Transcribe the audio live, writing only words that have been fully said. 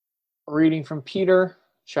A reading from Peter,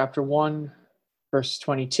 chapter 1, verse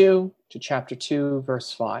 22 to chapter 2,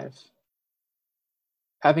 verse 5.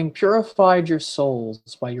 Having purified your souls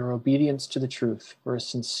by your obedience to the truth for a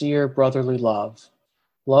sincere brotherly love,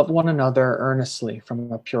 love one another earnestly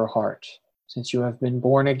from a pure heart, since you have been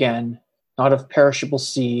born again, not of perishable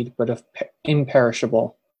seed, but of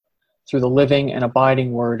imperishable, through the living and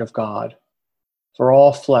abiding word of God. For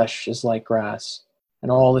all flesh is like grass,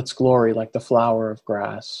 and all its glory like the flower of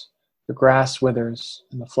grass. The grass withers,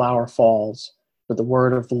 and the flower falls, but the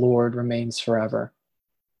word of the Lord remains forever.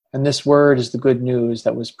 And this word is the good news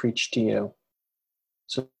that was preached to you.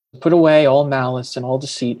 So put away all malice and all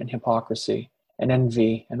deceit and hypocrisy, and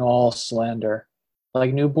envy and all slander.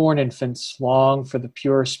 Like newborn infants, long for the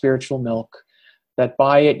pure spiritual milk, that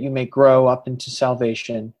by it you may grow up into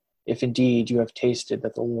salvation, if indeed you have tasted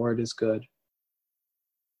that the Lord is good.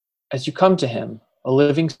 As you come to him, a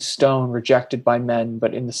living stone rejected by men,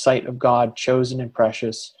 but in the sight of God chosen and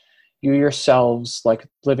precious, you yourselves, like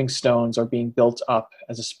living stones, are being built up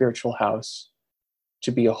as a spiritual house,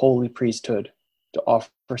 to be a holy priesthood, to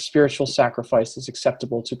offer spiritual sacrifices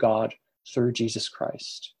acceptable to God through Jesus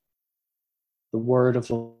Christ. The word of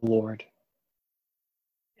the Lord.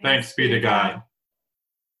 Thanks be to God.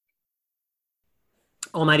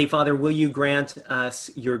 Almighty Father, will you grant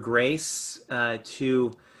us your grace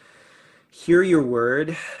to hear your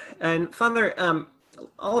word? And Father,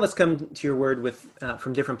 all of us come to your word with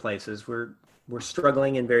from different places. We're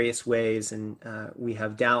struggling in various ways, and we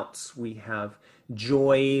have doubts, we have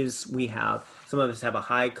joys, some of us have a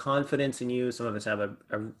high confidence in you, some of us have a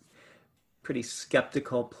pretty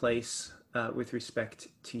skeptical place with respect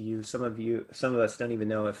to you. Some of us don't even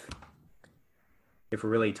know if we're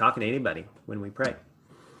really talking to anybody when we pray.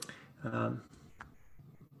 But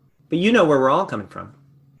you know where we're all coming from.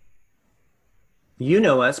 You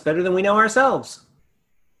know us better than we know ourselves.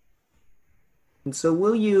 And so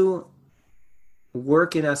will you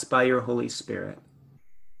work in us by your Holy Spirit?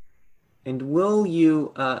 And will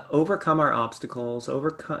you overcome our obstacles,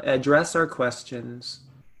 address our questions,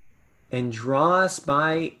 and draw us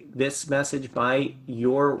by this message, by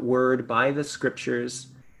your word, by the scriptures,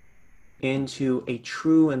 into a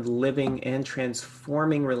true and living and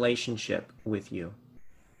transforming relationship with you?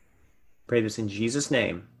 Pray this in Jesus'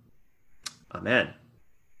 name. Amen.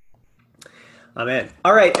 Amen.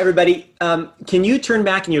 All right, everybody. Can you turn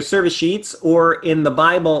back in your service sheets or in the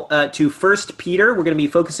Bible to 1 Peter? We're going to be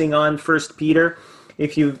focusing on 1 Peter.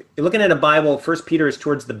 If you're looking at a Bible, 1 Peter is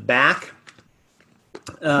towards the back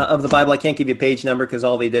of the Bible. I can't give you a page number because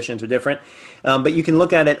all the editions are different. But you can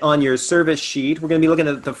look at it on your service sheet. We're going to be looking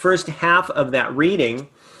at the first half of that reading.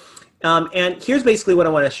 And here's basically what I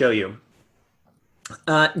want to show you.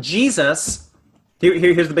 Jesus,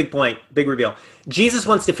 here's the big point, big reveal. Jesus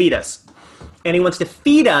wants to feed us. And he wants to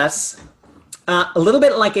feed us a little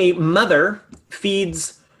bit like a mother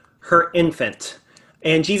feeds her infant.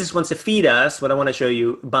 And Jesus wants to feed us, what I want to show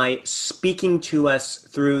you, by speaking to us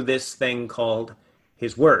through this thing called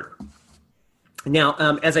his word. Now,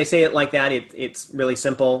 as I say it like that, it's really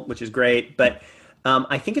simple, which is great, but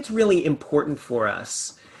I think it's really important for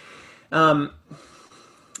us. Many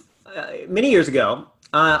years ago,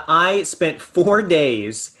 I spent 4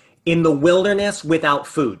 days in the wilderness without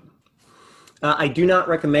food. I do not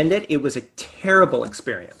recommend it. It was a terrible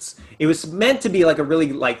experience. It was meant to be like a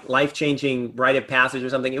really life-changing rite of passage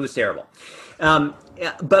or something. It was terrible.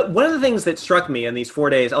 But one of the things that struck me in these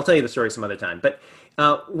 4 days, I'll tell you the story some other time, but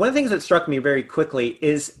one of the things that struck me very quickly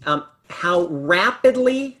is how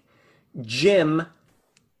rapidly Jim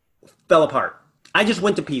fell apart. I just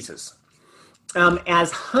went to pieces.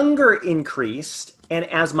 As hunger increased and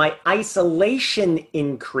as my isolation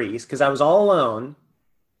increased, because I was all alone,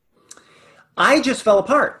 I just fell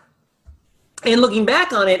apart. And looking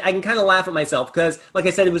back on it, I can kind of laugh at myself because, like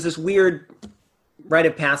I said, it was this weird rite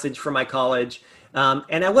of passage for my college.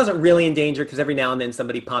 And I wasn't really in danger because every now and then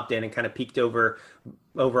somebody popped in and kind of peeked over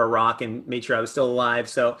a rock and made sure I was still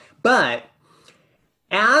alive. But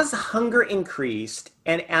as hunger increased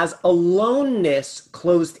and as aloneness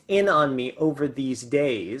closed in on me over these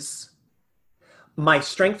days, my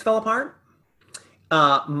strength fell apart.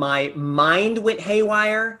 My mind went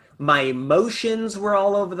haywire. My emotions were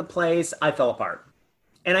all over the place. I fell apart.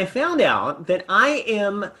 And I found out that I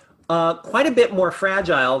am quite a bit more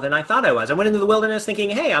fragile than I thought I was. I went into the wilderness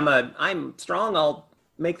thinking, hey, I'm strong, I'll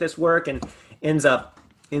make this work, and ends up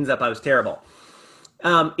I was terrible.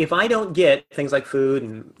 If I don't get things like food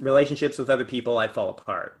and relationships with other people, I fall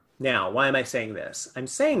apart. Now, why am I saying this? I'm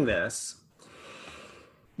saying this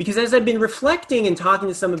because as I've been reflecting and talking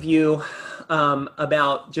to some of you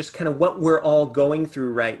about just kind of what we're all going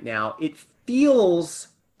through right now, it feels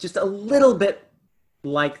just a little bit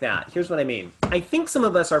like that. Here's what I mean. I think some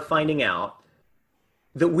of us are finding out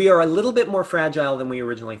that we are a little bit more fragile than we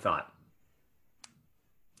originally thought.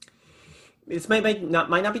 This might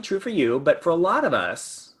not be true for you, but for a lot of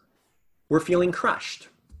us, we're feeling crushed.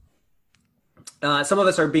 Some of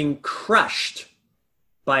us are being crushed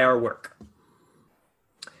by our work.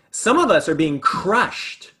 Some of us are being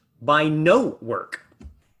crushed by no work.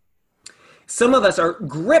 Some of us are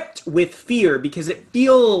gripped with fear because it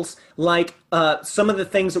feels like some of the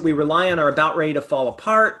things that we rely on are about ready to fall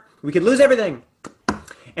apart. We could lose everything.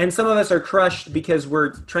 And some of us are crushed because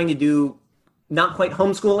we're trying to do not quite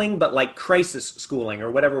homeschooling, but like crisis schooling or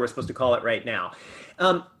whatever we're supposed to call it right now.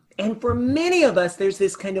 And for many of us, there's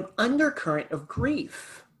this kind of undercurrent of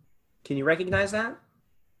grief. Can you recognize that?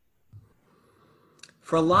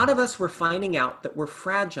 For a lot of us, we're finding out that we're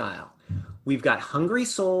fragile. We've got hungry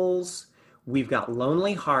souls, we've got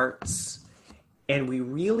lonely hearts, and we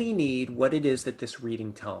really need what it is that this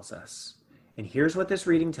reading tells us. And here's what this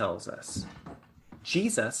reading tells us.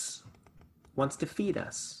 Jesus wants to feed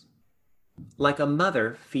us like a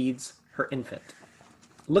mother feeds her infant.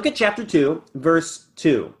 Look at chapter 2, verse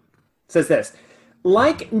 2. It says this,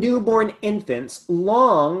 like newborn infants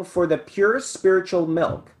long for the pure spiritual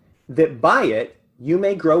milk, that by it you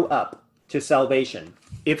may grow up to salvation,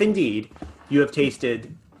 if indeed you have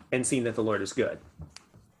tasted and seen that the Lord is good.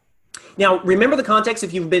 Now, remember the context.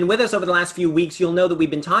 If you've been with us over the last few weeks, you'll know that we've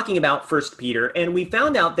been talking about 1 Peter, and we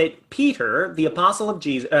found out that Peter, the apostle of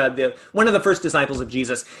Jesus, one of the first disciples of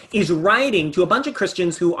Jesus, is writing to a bunch of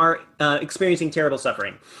Christians who are experiencing terrible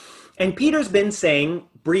suffering. And Peter's been saying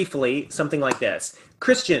briefly something like this,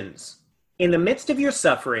 Christians, in the midst of your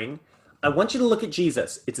suffering, I want you to look at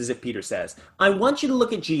Jesus. It's as if Peter says, I want you to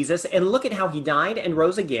look at Jesus and look at how he died and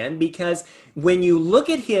rose again, because when you look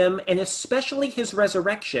at him, and especially his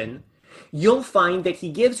resurrection, you'll find that he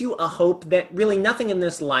gives you a hope that really nothing in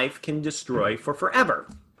this life can destroy for forever.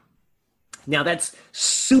 Now, that's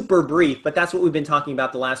super brief, but that's what we've been talking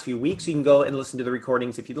about the last few weeks. You can go and listen to the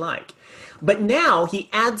recordings if you'd like. But now he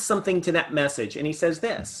adds something to that message, and he says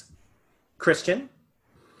this, Christian,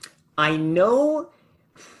 I know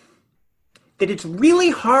that it's really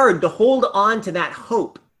hard to hold on to that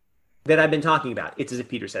hope that I've been talking about. It's as if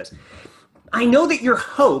Peter says, I know that your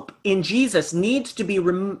hope in Jesus needs to be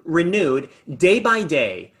renewed day by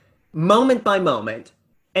day, moment by moment,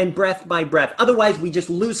 and breath by breath. Otherwise, we just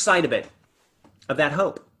lose sight of it, of that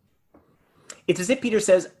hope. It's as if Peter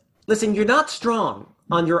says, listen, you're not strong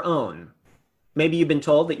on your own. Maybe you've been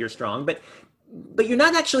told that you're strong, but you're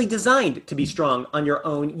not actually designed to be strong on your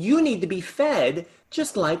own. You need to be fed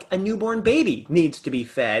just like a newborn baby needs to be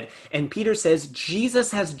fed. And Peter says,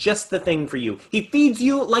 Jesus has just the thing for you. He feeds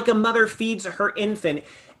you like a mother feeds her infant,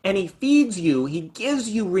 and he feeds you, he gives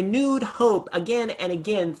you renewed hope again and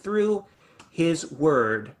again through his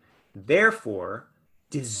word. Therefore,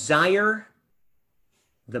 desire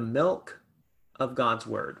the milk of God's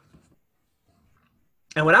word.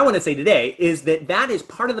 And what I want to say today is that that is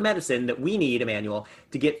part of the medicine that we need, Emmanuel,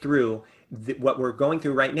 to get through what we're going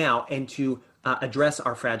through right now and to address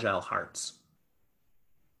our fragile hearts.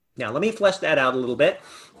 Now, let me flesh that out a little bit.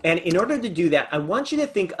 And in order to do that, I want you to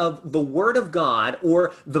think of the Word of God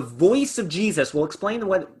or the voice of Jesus. We'll explain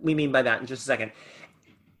what we mean by that in just a second.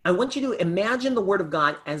 I want you to imagine the Word of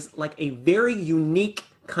God as like a very unique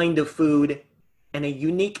kind of food and a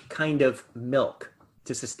unique kind of milk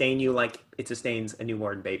to sustain you like it sustains a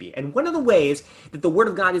newborn baby. And one of the ways that the Word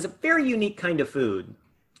of God is a very unique kind of food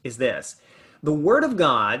is this. The Word of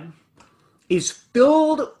God is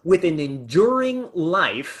filled with an enduring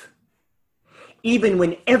life even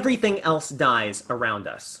when everything else dies around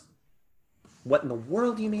us. What in the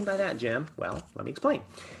world do you mean by that, Jim? Well, let me explain.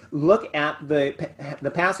 Look at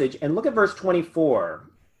the passage and look at verse 24.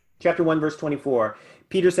 Chapter 1, verse 24.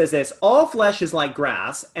 Peter says this, all flesh is like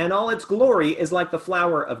grass, and all its glory is like the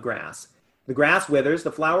flower of grass. The grass withers,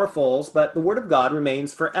 the flower falls, but the word of God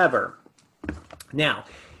remains forever. Now,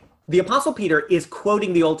 the Apostle Peter is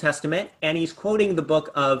quoting the Old Testament, and he's quoting the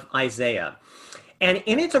book of Isaiah. And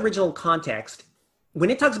in its original context, when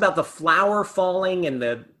it talks about the flower falling and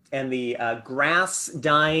the grass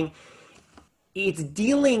dying, it's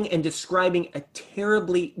dealing and describing a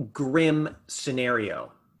terribly grim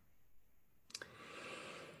scenario.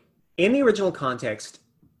 In the original context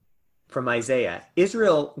from Isaiah,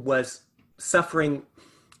 Israel was suffering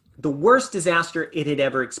the worst disaster it had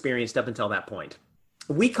ever experienced up until that point.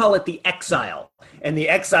 We call it the exile, and the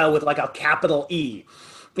exile with like a capital E.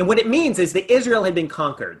 And what it means is that Israel had been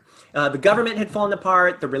conquered. The government had fallen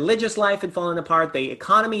apart. The religious life had fallen apart. The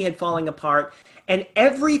economy had fallen apart. And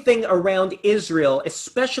everything around Israel,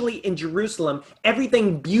 especially in Jerusalem,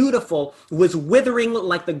 everything beautiful was withering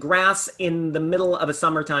like the grass in the middle of a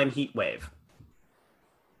summertime heat wave.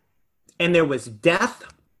 And there was death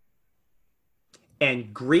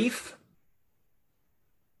and grief,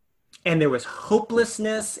 and there was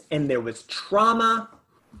hopelessness, and there was trauma.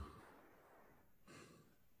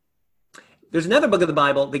 There's another book of the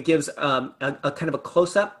Bible that gives a kind of a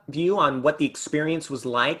close-up view on what the experience was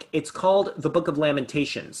like. It's called the Book of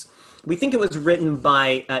Lamentations. We think it was written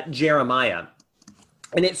by Jeremiah.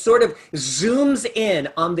 And it sort of zooms in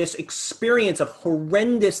on this experience of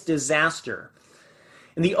horrendous disaster.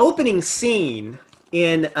 And the opening scene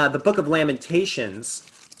in the Book of Lamentations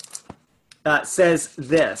says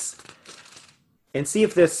this. And see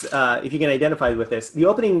if this, if you can identify with this. The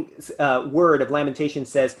opening word of Lamentation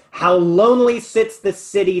says, "How lonely sits the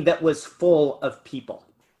city that was full of people."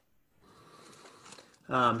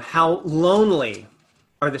 How lonely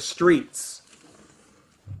are the streets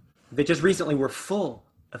that just recently were full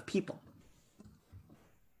of people.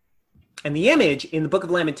 And the image in the Book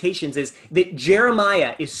of Lamentations is that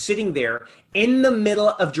Jeremiah is sitting there in the middle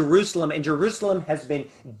of Jerusalem, and Jerusalem has been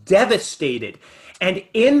devastated. And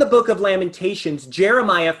in the Book of Lamentations,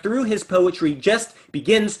 Jeremiah, through his poetry, just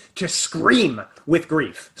begins to scream with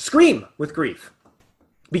grief. Scream with grief.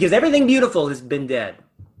 Because everything beautiful has been dead.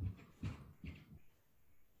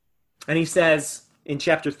 And he says, in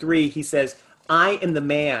chapter 3, he says, "I am the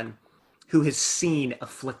man who has seen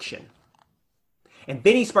affliction." And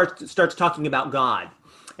then he starts talking about God.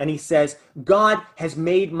 And he says, "God has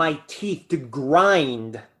made my teeth to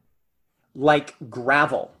grind like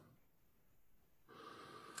gravel."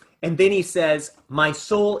 And then he says, "My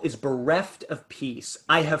soul is bereft of peace.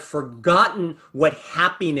 I have forgotten what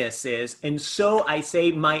happiness is. And so I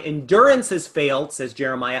say, my endurance has failed," says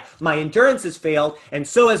Jeremiah. "My endurance has failed, and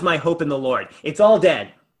so has my hope in the Lord." It's all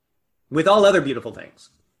dead, with all other beautiful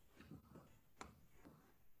things.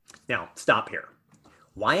 Now, stop here.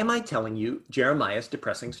 Why am I telling you Jeremiah's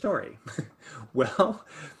depressing story? Well,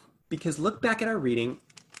 because look back at our reading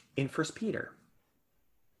in 1 Peter.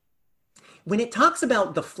 When it talks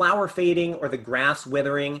about the flower fading or the grass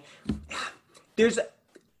withering, there's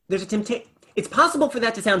a temptation. It's possible for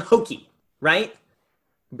that to sound hokey, right?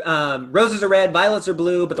 Roses are red, violets are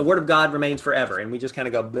blue, but the word of God remains forever. And we just kind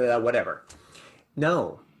of go, blah, whatever.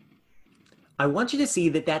 No. I want you to see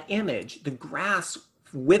that image, the grass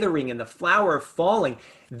withering and the flower falling,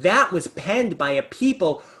 that was penned by a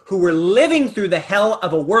people who were living through the hell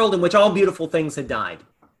of a world in which all beautiful things had died.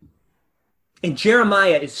 And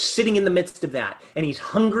Jeremiah is sitting in the midst of that, and he's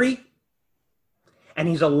hungry, and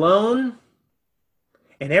he's alone,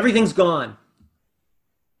 and everything's gone.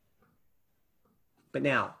 But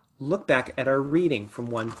now, look back at our reading from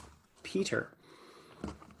 1 Peter.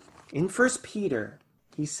 In 1 Peter,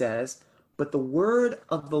 he says, "But the word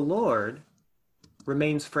of the Lord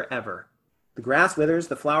remains forever. The grass withers,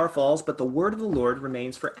 the flower falls, but the word of the Lord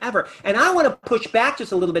remains forever." And I want to push back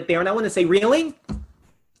just a little bit there, and I want to say, really?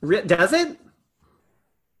 Does it?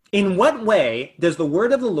 In what way does the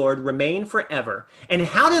word of the Lord remain forever? And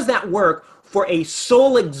how does that work for a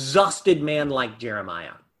soul-exhausted man like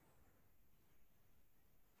Jeremiah?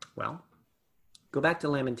 Well, go back to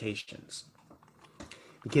Lamentations.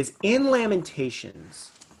 Because in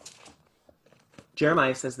Lamentations,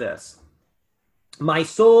 Jeremiah says this, "My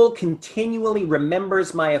soul continually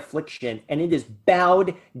remembers my affliction, and it is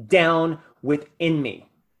bowed down within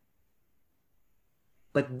me.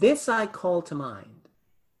 But this I call to mind.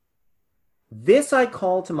 This I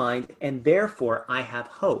call to mind, and therefore I have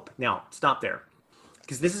hope." Now, stop there,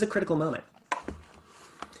 because this is a critical moment.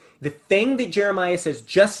 The thing that Jeremiah says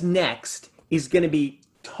just next is going to be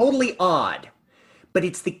totally odd, but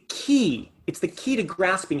it's the key. It's the key to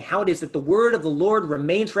grasping how it is that the word of the Lord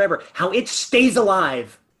remains forever, how it stays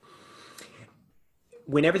alive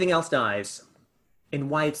when everything else dies, and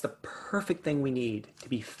why it's the perfect thing we need to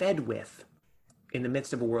be fed with in the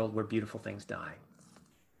midst of a world where beautiful things die.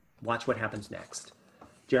 Watch what happens next.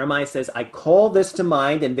 Jeremiah says, "I call this to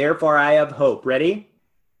mind, and therefore I have hope." Ready?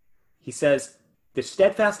 He says, "The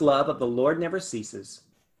steadfast love of the Lord never ceases,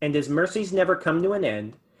 and his mercies never come to an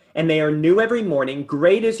end, and they are new every morning.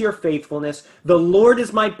 Great is your faithfulness. The Lord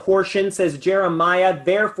is my portion," says Jeremiah,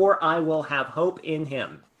 "therefore I will have hope in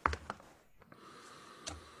him."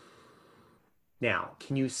 Now,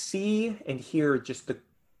 can you see and hear just the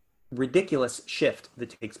ridiculous shift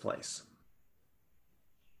that takes place?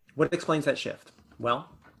 What explains that shift? Well,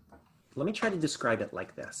 let me try to describe it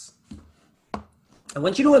like this. I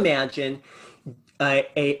want you to imagine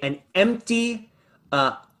an empty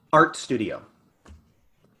art studio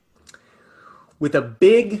with a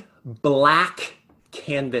big black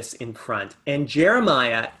canvas in front. And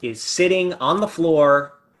Jeremiah is sitting on the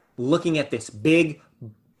floor looking at this big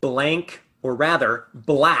blank, or rather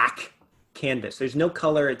black canvas. There's no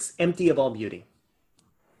color. It's empty of all beauty.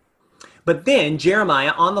 But then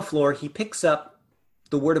Jeremiah on the floor, he picks up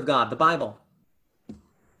the Word of God, the Bible.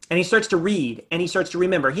 And he starts to read and he starts to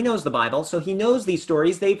remember. He knows the Bible, so he knows these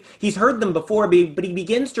stories. He's heard them before, but he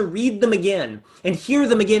begins to read them again and hear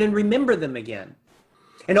them again and remember them again.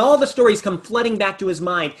 And all the stories come flooding back to his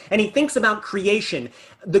mind. And he thinks about creation,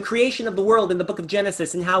 the creation of the world in the book of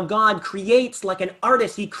Genesis, and how God creates like an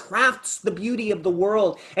artist. He crafts the beauty of the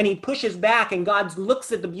world and he pushes back, and God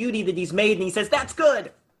looks at the beauty that he's made and he says, that's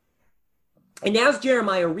good. And as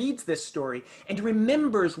Jeremiah reads this story and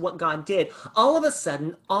remembers what God did, all of a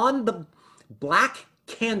sudden on the black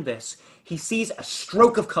canvas, he sees a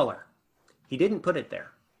stroke of color. He didn't put it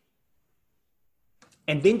there.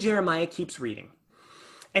 And then Jeremiah keeps reading.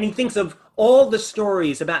 And he thinks of all the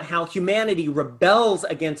stories about how humanity rebels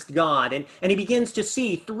against God. And he begins to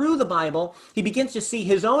see through the Bible, he begins to see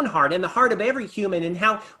his own heart and the heart of every human, and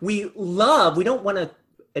how we don't want to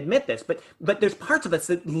admit this, but there's parts of us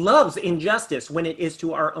that loves injustice when it is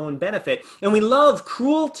to our own benefit. And we love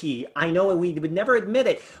cruelty. I know we would never admit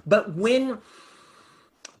it, but when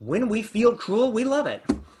we feel cruel, we love it.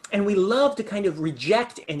 And we love to kind of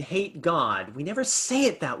reject and hate God. We never say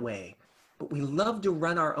it that way, but we love to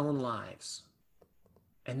run our own lives.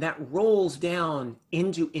 And that rolls down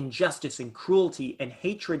into injustice and cruelty and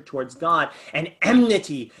hatred towards God and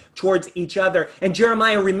enmity towards each other. And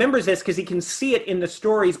Jeremiah remembers this because he can see it in the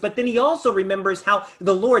stories. But then he also remembers how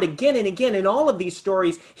the Lord, again and again, in all of these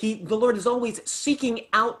stories, the Lord is always seeking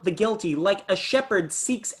out the guilty, like a shepherd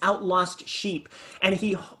seeks out lost sheep. And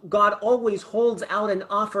God always holds out an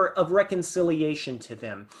offer of reconciliation to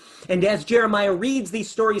them. And as Jeremiah reads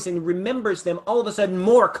these stories and remembers them, all of a sudden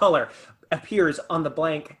more color appears on the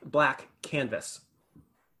blank black canvas.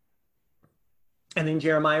 And then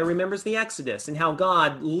Jeremiah remembers the Exodus and how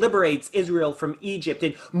God liberates Israel from Egypt,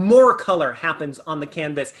 and more color happens on the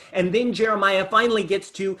canvas. And then Jeremiah finally gets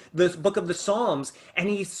to this book of the Psalms, and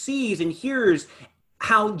he sees and hears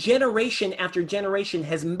how generation after generation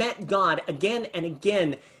has met God again and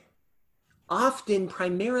again, often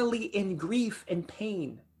primarily in grief and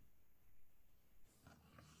pain.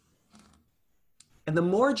 And the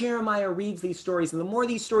more Jeremiah reads these stories, and the more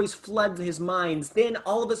these stories flood his mind, then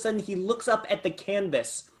all of a sudden he looks up at the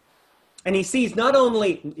canvas and he sees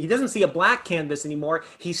he doesn't see a black canvas anymore,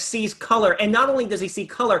 he sees color. And not only does he see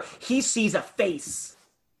color, he sees a face.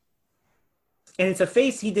 And it's a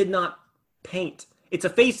face he did not paint. It's a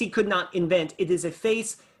face he could not invent. It is a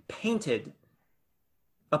face painted,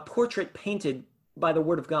 a portrait painted by the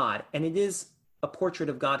Word of God. And it is a portrait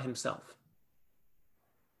of God himself.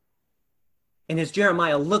 And as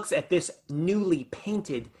Jeremiah looks at this newly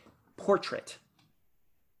painted portrait,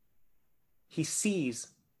 he sees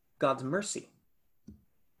God's mercy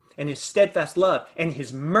and his steadfast love and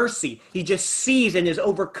his mercy. He just sees and is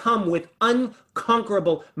overcome with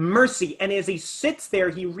unconquerable mercy. And as he sits there,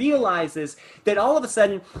 he realizes that all of a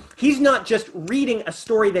sudden, he's not just reading a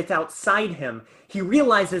story that's outside him. He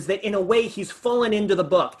realizes that in a way he's fallen into the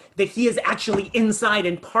book, that he is actually inside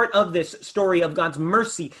and part of this story of God's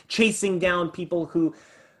mercy, chasing down people who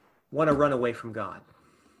want to run away from God.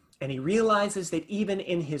 And he realizes that even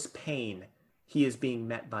in his pain, he is being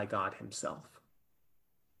met by God himself.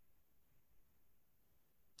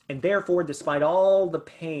 And therefore, despite all the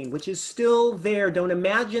pain, which is still there, don't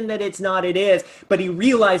imagine that it's not, it is, but he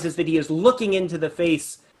realizes that he is looking into the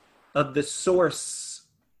face of the source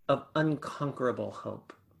of unconquerable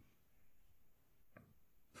hope.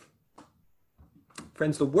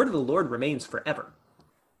 Friends, the word of the Lord remains forever,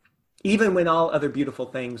 even when all other beautiful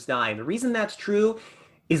things die. And the reason that's true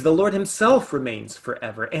is the Lord himself remains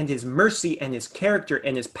forever, and his mercy and his character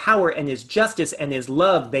and his power and his justice and his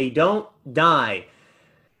love, they don't die.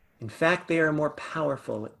 In fact, they are more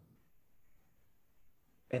powerful,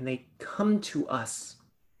 and they come to us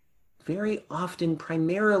very often,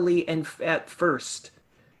 primarily and at first,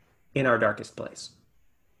 in our darkest place.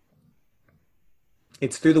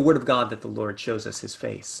 It's through the word of God that the Lord shows us his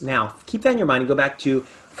face. Now, keep that in your mind and go back to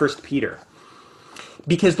 1 Peter.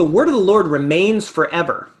 Because the word of the Lord remains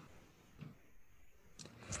forever.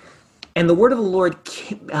 And the word of the Lord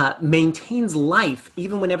maintains life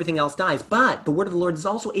even when everything else dies. But the word of the Lord is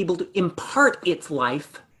also able to impart its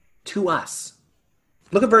life to us.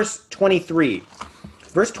 Look at verse 23.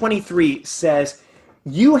 Verse 23 says,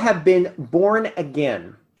 "You have been born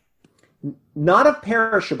again, not of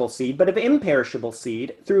perishable seed, but of imperishable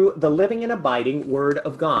seed, through the living and abiding Word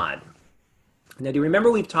of God. Now, do you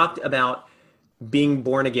remember we've talked about being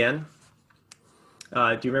born again?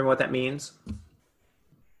 Do you remember what that means?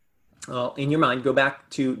 Well, in your mind, go back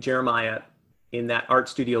to Jeremiah in that art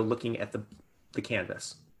studio looking at the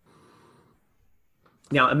canvas.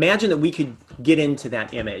 Now, imagine that we could get into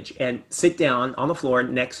that image and sit down on the floor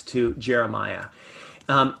next to Jeremiah.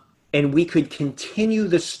 And we could continue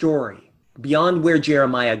the story beyond where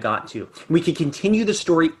Jeremiah got to. We could continue the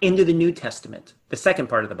story into the New Testament, the second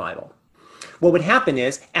part of the Bible. What would happen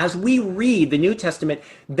is, as we read the New Testament,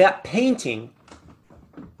 that painting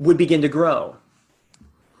would begin to grow.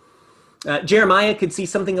 Jeremiah could see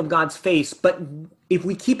something of God's face, but if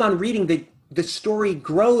we keep on reading, the story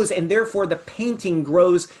grows, and therefore the painting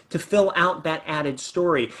grows to fill out that added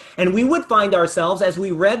story. And we would find ourselves, as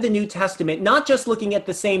we read the New Testament, not just looking at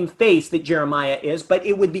the same face that Jeremiah is, but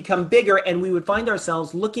it would become bigger, and we would find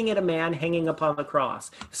ourselves looking at a man hanging upon the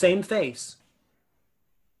cross. Same face,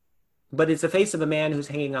 but it's the face of a man who's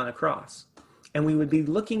hanging on a cross. And we would be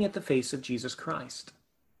looking at the face of Jesus Christ.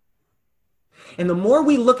 And the more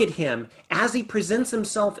we look at him as he presents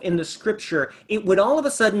himself in the scripture, it would all of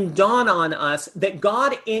a sudden dawn on us that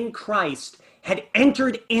God in Christ had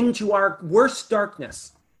entered into our worst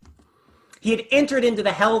darkness. He had entered into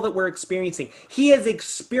the hell that we're experiencing. He has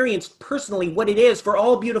experienced personally what it is for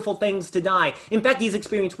all beautiful things to die. In fact, he's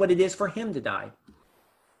experienced what it is for him to die.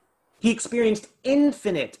 He experienced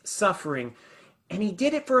infinite suffering, and he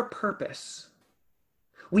did it for a purpose.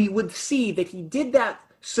 We would see that he did that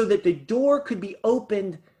so that the door could be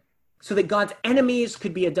opened, so that God's enemies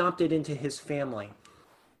could be adopted into his family.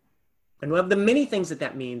 And one of the many things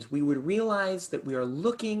that means, we would realize that we are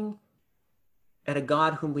looking at a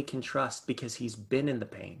God whom we can trust because he's been in the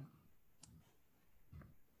pain.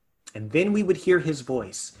 And then we would hear his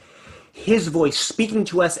voice speaking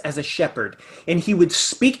to us as a shepherd. And he would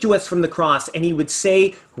speak to us from the cross, and he would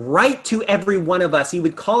say right to every one of us, he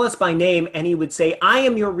would call us by name, and he would say, I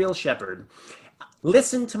am your real shepherd.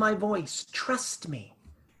 Listen to my voice. Trust me.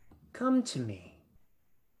 Come to me.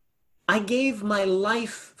 I gave my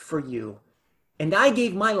life for you, and I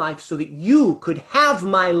gave my life so that you could have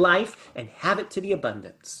my life and have it to the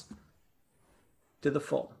abundance, to the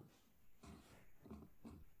full.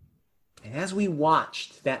 And as we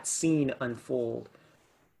watched that scene unfold,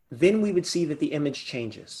 then we would see that the image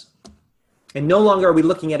changes. And no longer are we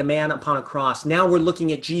looking at a man upon a cross. Now we're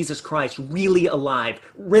looking at Jesus Christ, really alive,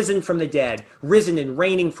 risen from the dead, risen and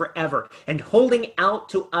reigning forever, and holding out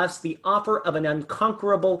to us the offer of an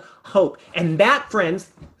unconquerable hope. And that, friends,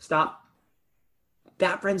 stop.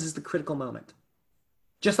 That, friends, is the critical moment.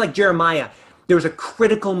 Just like Jeremiah, there was a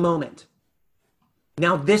critical moment.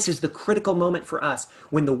 Now this is the critical moment for us,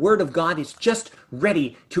 when the Word of God is just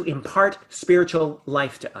ready to impart spiritual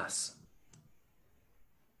life to us.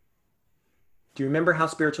 Do you remember how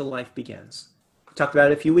spiritual life begins? We talked about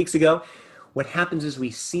it a few weeks ago. What happens is we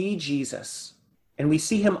see Jesus, and we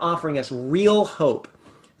see him offering us real hope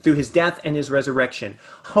through his death and his resurrection.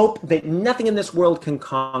 Hope that nothing in this world can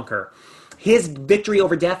conquer. His victory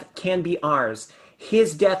over death can be ours.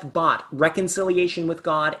 His death bought reconciliation with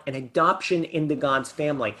God and adoption into God's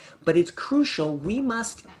family. But it's crucial, we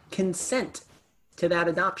must consent to that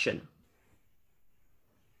adoption.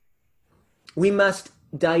 We must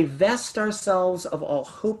divest ourselves of all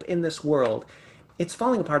hope in this world. It's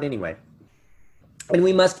falling apart anyway. And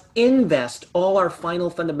we must invest all our final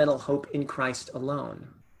fundamental hope in Christ alone.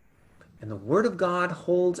 And the Word of God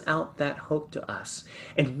holds out that hope to us.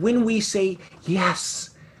 And when we say yes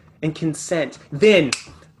and consent, then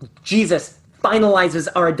Jesus finalizes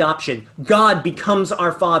our adoption. God becomes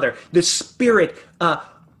our Father. The Spirit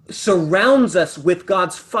surrounds us with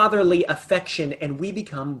God's fatherly affection, and we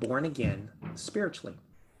become born again spiritually.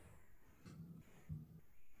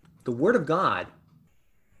 The Word of God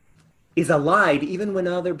is alive even when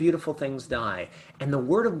other beautiful things die. And the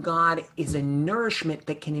Word of God is a nourishment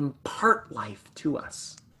that can impart life to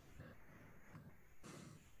us.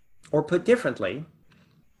 Or put differently,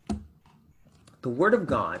 the Word of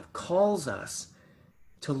God calls us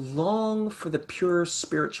to long for the pure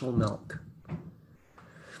spiritual milk.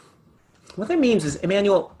 What that means is,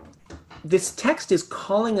 Emmanuel, this text is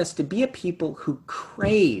calling us to be a people who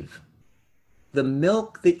crave the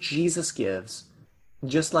milk that Jesus gives,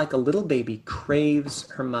 just like a little baby craves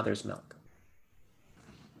her mother's milk.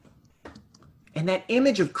 And that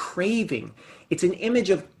image of craving, it's an image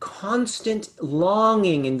of constant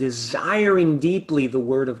longing and desiring deeply the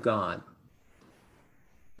Word of God.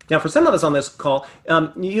 Now, for some of us on this call,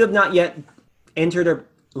 you have not yet entered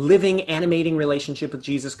living, animating relationship with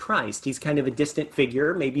Jesus Christ. He's kind of a distant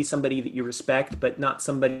figure, maybe somebody that you respect, but not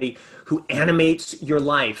somebody who animates your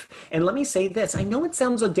life. And let me say this, I know it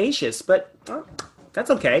sounds audacious, but that's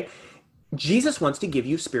okay. Jesus wants to give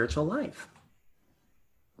you spiritual life.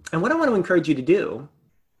 And what I want to encourage you to do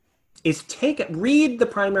is read the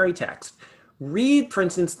primary text. Read, for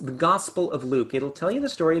instance, the Gospel of Luke. It'll tell you the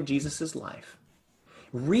story of Jesus's life.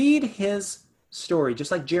 Read his story,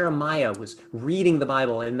 just like Jeremiah was reading the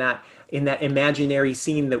Bible in that imaginary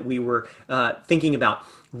scene that we were thinking about.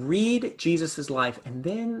 Read Jesus's life and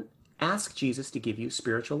then ask Jesus to give you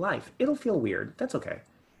spiritual life. It'll feel weird. That's okay.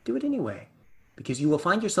 Do it anyway, because you will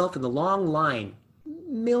find yourself in the long line,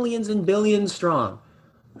 millions and billions strong,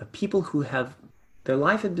 of people who have their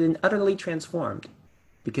life had been utterly transformed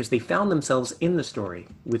because they found themselves in the story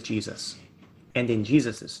with Jesus and in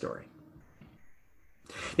Jesus's story.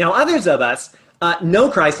 Now, others of us know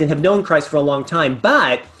Christ and have known Christ for a long time,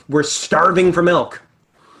 but we're starving for milk.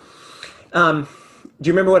 Do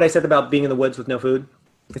you remember what I said about being in the woods with no food?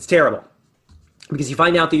 It's terrible because you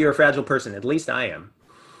find out that you're a fragile person. At least I am.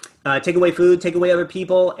 Take away food, take away other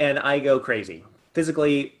people, and I go crazy.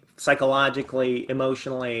 Physically, psychologically,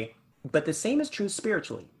 emotionally, but the same is true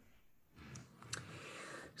spiritually.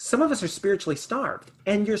 Some of us are spiritually starved,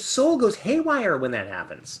 and your soul goes haywire when that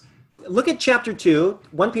happens. Look at chapter 2,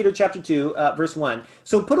 1 Peter chapter 2, verse 1.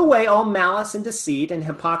 So put away all malice and deceit and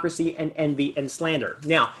hypocrisy and envy and slander.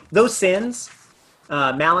 Now, those sins,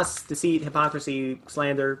 malice, deceit, hypocrisy,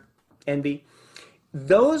 slander, envy,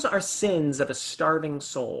 those are sins of a starving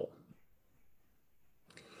soul.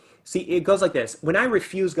 See, it goes like this. When I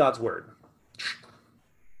refuse God's word,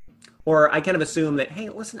 or I kind of assume that, hey,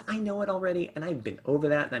 listen, I know it already, and I've been over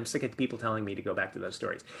that, and I'm sick of people telling me to go back to those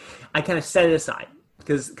stories. I kind of set it aside,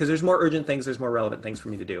 because there's more urgent things, there's more relevant things for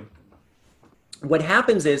me to do. What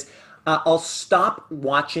happens is I'll stop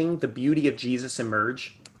watching the beauty of Jesus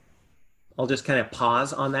emerge. I'll just kind of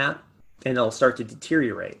pause on that, and it'll start to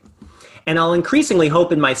deteriorate. And I'll increasingly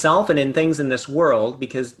hope in myself and in things in this world,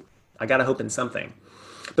 because I got to hope in something.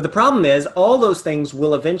 But the problem is, all those things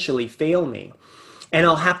will eventually fail me. And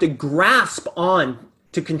I'll have to grasp on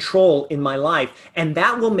to control in my life. And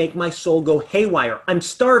that will make my soul go haywire. I'm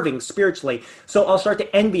starving spiritually. So I'll start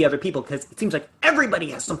to envy other people because it seems like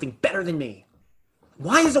everybody has something better than me.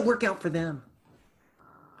 Why does it work out for them?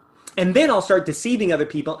 And then I'll start deceiving other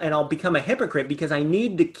people and I'll become a hypocrite because I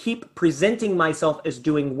need to keep presenting myself as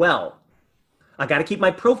doing well. I got to keep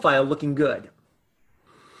my profile looking good.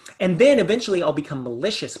 And then eventually I'll become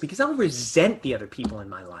malicious because I'll resent the other people in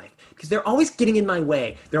my life because they're always getting in my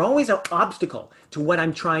way. They're always an obstacle to what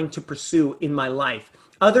I'm trying to pursue in my life.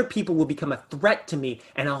 Other people will become a threat to me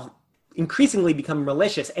and I'll increasingly become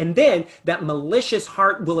malicious. And then that malicious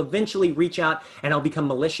heart will eventually reach out and I'll become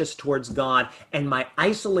malicious towards God and my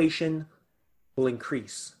isolation will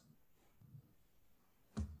increase.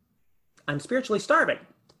 I'm spiritually starving.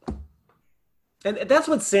 And that's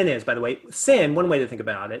what sin is, by the way. Sin, one way to think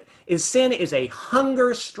about it, is sin is a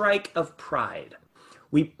hunger strike of pride.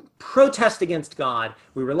 We protest against God,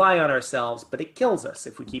 we rely on ourselves, but it kills us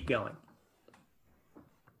if we keep going.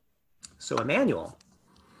 So Emmanuel,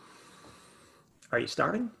 are you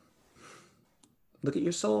starving? Look at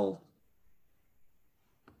your soul.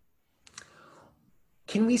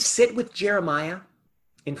 Can we sit with Jeremiah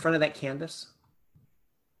in front of that canvas?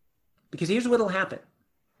 Because here's what will happen.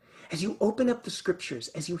 As you open up the scriptures,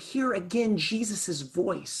 as you hear again Jesus'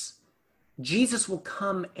 voice, Jesus will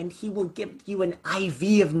come and he will give you an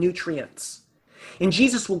IV of nutrients. And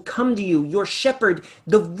Jesus will come to you, your shepherd,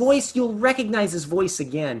 the voice, you'll recognize his voice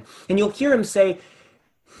again. And you'll hear him say,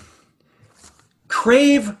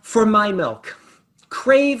 crave for my milk,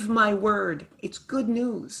 crave my word. It's good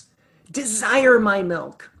news. Desire my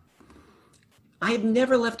milk. I have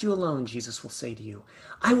never left you alone, Jesus will say to you.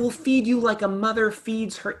 I will feed you like a mother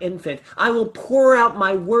feeds her infant. I will pour out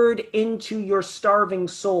my word into your starving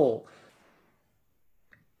soul.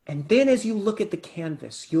 And then as you look at the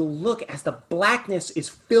canvas, you'll look as the blackness is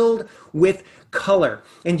filled with color,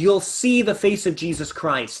 and you'll see the face of Jesus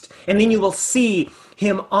Christ. And then you will see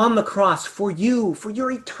him on the cross for you, for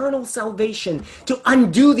your eternal salvation, to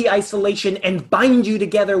undo the isolation and bind you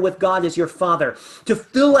together with God as your Father, to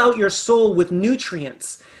fill out your soul with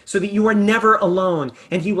nutrients so that you are never alone.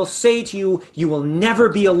 And he will say to you, you will never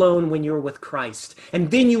be alone when you're with Christ. And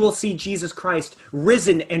then you will see Jesus Christ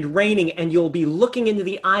risen and reigning, and you'll be looking into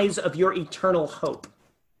the eyes of your eternal hope.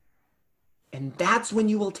 And that's when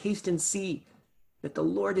you will taste and see that the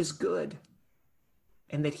Lord is good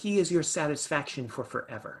and that he is your satisfaction for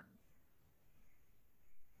forever.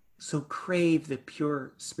 So crave the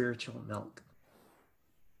pure spiritual milk.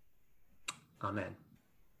 Amen.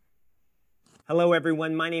 Hello,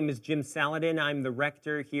 everyone. My name is Jim Saladin. I'm the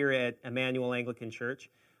rector here at Emmanuel Anglican Church.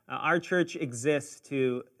 Our church exists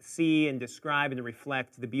to see and describe and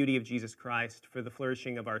reflect the beauty of Jesus Christ for the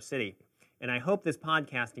flourishing of our city. And I hope this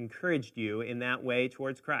podcast encouraged you in that way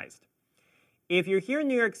towards Christ. If you're here in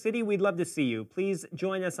New York City, we'd love to see you. Please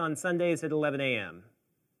join us on Sundays at 11 a.m.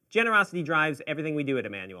 Generosity drives everything we do at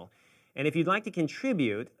Emmanuel. And if you'd like to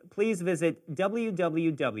contribute, please visit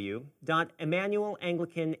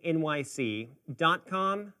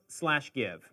www.emmanuelanglicannyc.com/give.